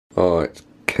Oh, it's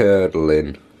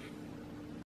curdling.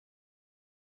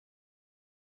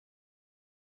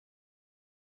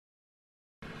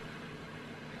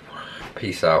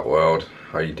 Peace out, world.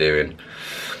 How you doing?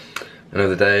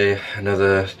 Another day,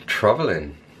 another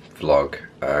travelling vlog.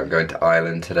 I'm going to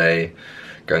Ireland today.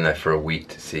 Going there for a week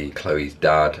to see Chloe's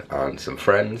dad and some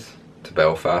friends to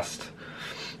Belfast.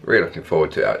 Really looking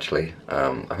forward to it, actually.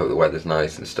 I hope the weather's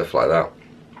nice and stuff like that.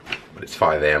 But it's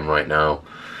 5 AM right now,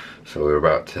 so we're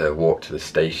about to walk to the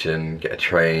station, get a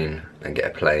train, then get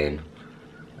a plane,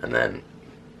 and then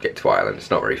get to Ireland.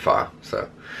 It's not very far, so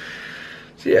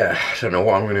yeah, I don't know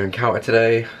what I'm going to encounter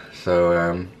today. So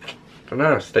I don't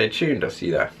know. Stay tuned. I'll see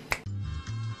you there.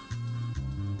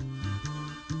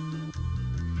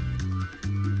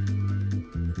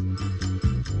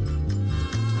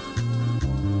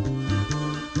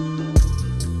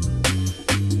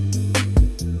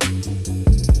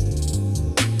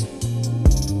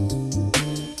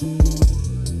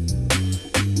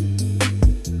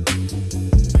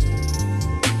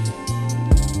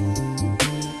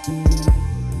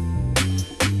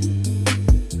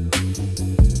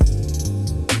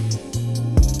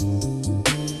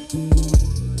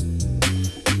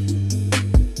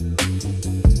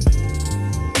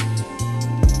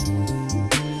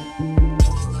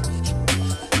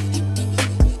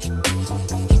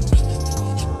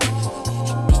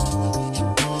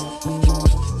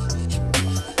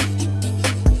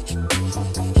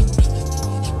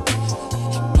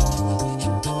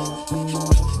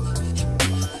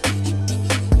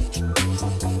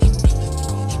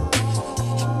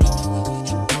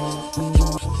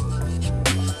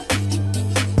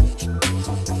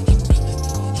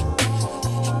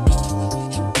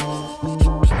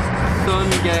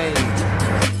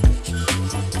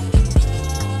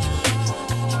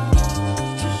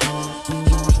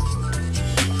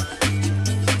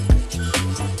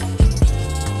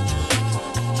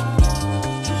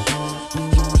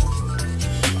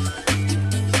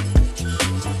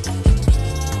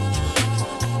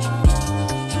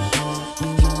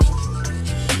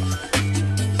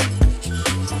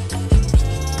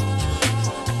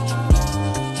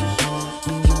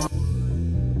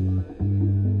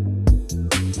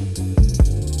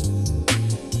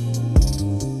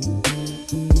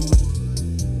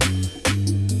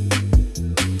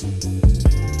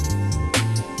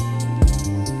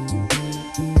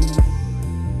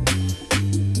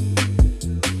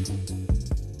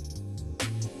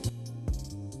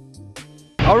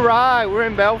 Alright, we're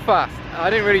in Belfast. I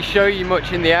didn't really show you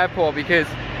much in the airport because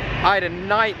I had a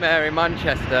nightmare in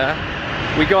Manchester.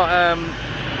 We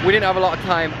didn't have a lot of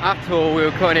time at all. We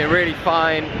were cutting it really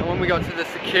fine, and when we got to the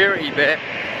security bit,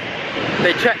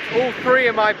 they checked all 3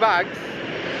 of my bags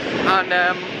and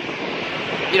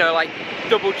you know, like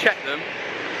double checked them,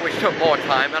 which took more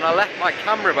time, and I left my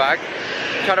camera bag,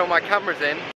 which had all my cameras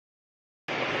in,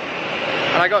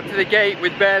 and I got to the gate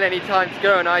with barely any time to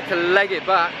go, and I had to leg it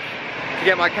back to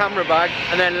get my camera bag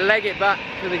and then leg it back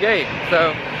to the gate.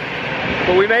 So,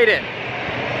 but we made it.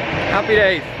 Happy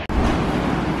days.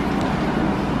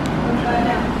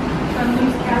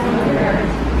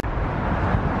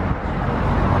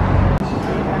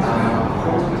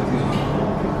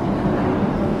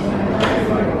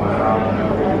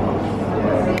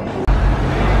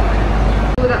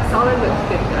 Oh, that salad looks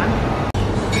good then.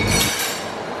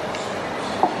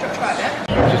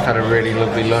 Just had a really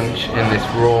lovely lunch in this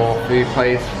raw food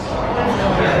place.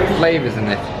 The flavours in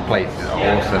this place is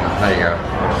awesome. There you go,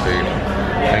 food.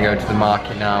 I'm gonna go to the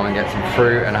market now and get some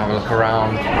fruit and have a look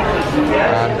around.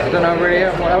 And I don't know really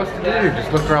what else to do.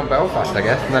 Just look around Belfast, I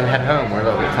guess, and then head home. We're a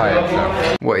little bit tired,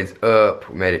 so. What is up?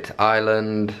 We made it to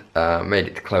Ireland. Made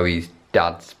it to Chloe's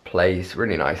dad's place.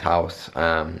 Really nice house.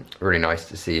 Really nice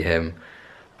to see him.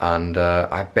 And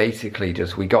I basically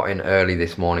we got in early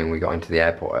this morning. We got into the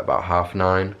airport at about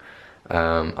 9:30,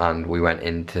 and we went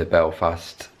into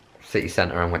Belfast city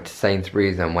centre and went to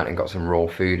Sainsbury's and went and got some raw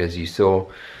food, as you saw.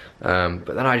 But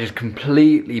then I just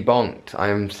completely bonked. I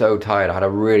am so tired. I had a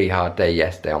really hard day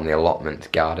yesterday on the allotments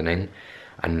gardening,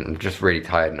 and I'm just really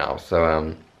tired now. So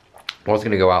I was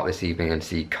going to go out this evening and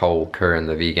see Cole Curran,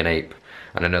 the vegan ape,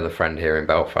 and another friend here in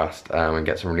Belfast, and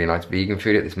get some really nice vegan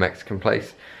food at this Mexican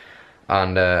place.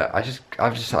 And I just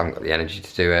haven't got the energy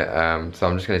to do it, so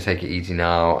I'm just going to take it easy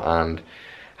now and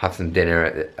have some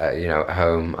dinner at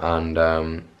home,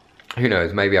 and who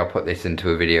knows, maybe I'll put this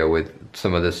into a video with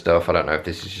some of the stuff. I don't know if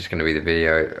this is just going to be the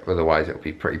video, otherwise it'll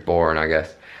be pretty boring, I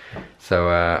guess. So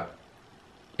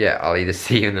yeah, I'll either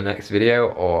see you in the next video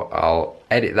or I'll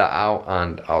edit that out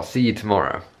and I'll see you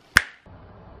tomorrow.